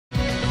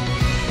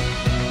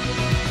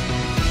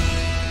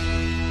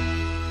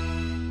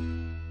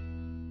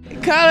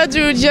Karla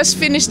Drew just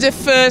finished the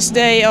first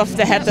day of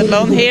the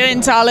heptathlon here in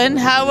Tallinn.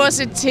 How was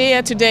it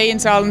here today in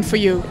Tallinn for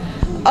you?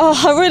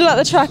 Oh, I really like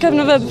the track. I've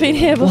never been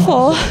here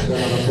before.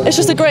 It's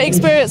just a great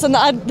experience, and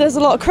there's a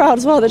lot of crowd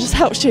as well that just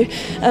helps you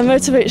and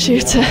motivates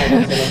you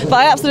to. But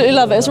I absolutely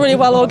love it. It's really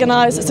well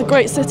organised. It's a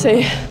great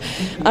city.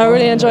 I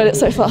really enjoyed it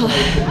so far.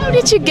 How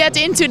did you get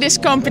into this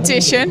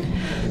competition?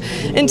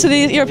 Into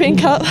the European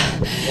Cup?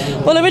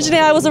 Well,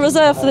 originally I was a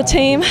reserve for the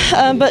team,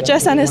 but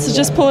Jess Ennis has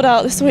just pulled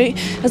out this week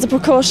as a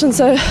precaution,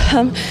 so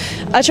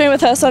I train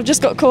with her, so I've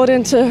just got called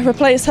in to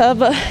replace her,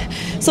 but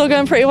it's all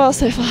going pretty well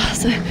so far.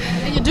 So.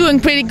 You're doing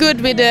pretty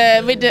good with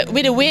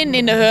a win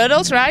in the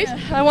hurdles, right?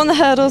 Yeah, I won the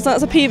hurdles,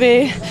 that's a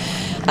PB.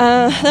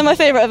 They're my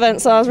favourite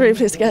event, so I was really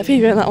pleased to get a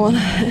PB in that one.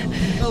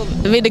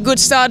 With a good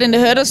start in the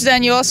hurdles,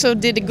 then you also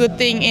did a good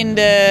thing in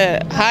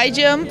the high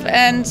jump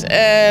and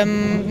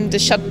the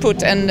shot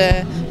put and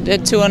the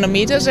 200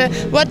 meters.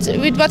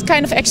 With what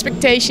kind of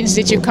expectations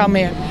did you come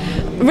here?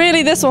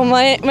 Really, this one,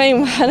 my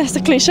main, and it's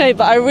a cliche,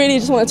 but I really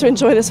just wanted to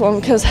enjoy this one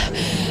because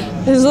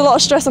there's a lot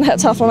of stress on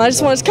heptathlon. I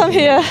just wanted to come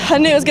here. I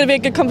knew it was going to be a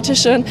good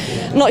competition.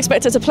 I'm not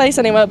expected to place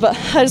anywhere, but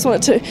I just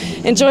wanted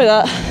to enjoy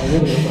that.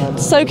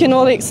 Soak in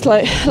all the,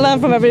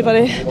 learn from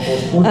everybody,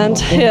 and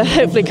yeah,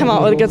 hopefully come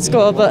out with a good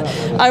score. But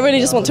I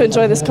really just want to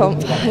enjoy this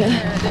comp.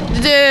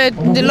 Yeah.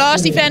 The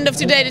last event of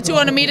today, the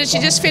 200 meters,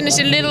 you just finished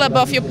a little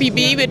above your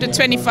PB with the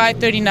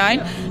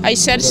 25:39. Are you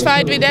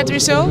satisfied with that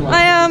result?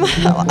 I am.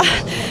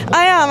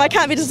 I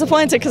can't be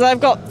disappointed because I've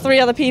got 3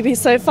 other PBs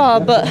so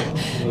far, but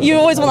you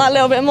always want that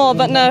little bit more.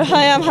 But no,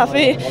 I am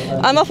happy.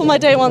 I'm up on my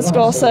day 1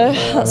 score, so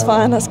that's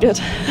fine, that's good.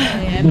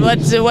 And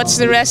what's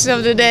the rest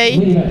of the day?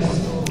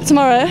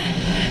 Tomorrow.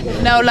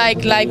 No,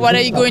 like what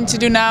are you going to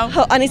do now?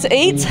 Oh, I need to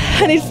eat,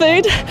 I need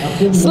food,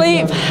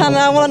 sleep, and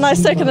I want a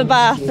nice soak in the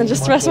bath and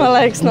just rest my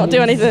legs, not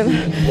do anything.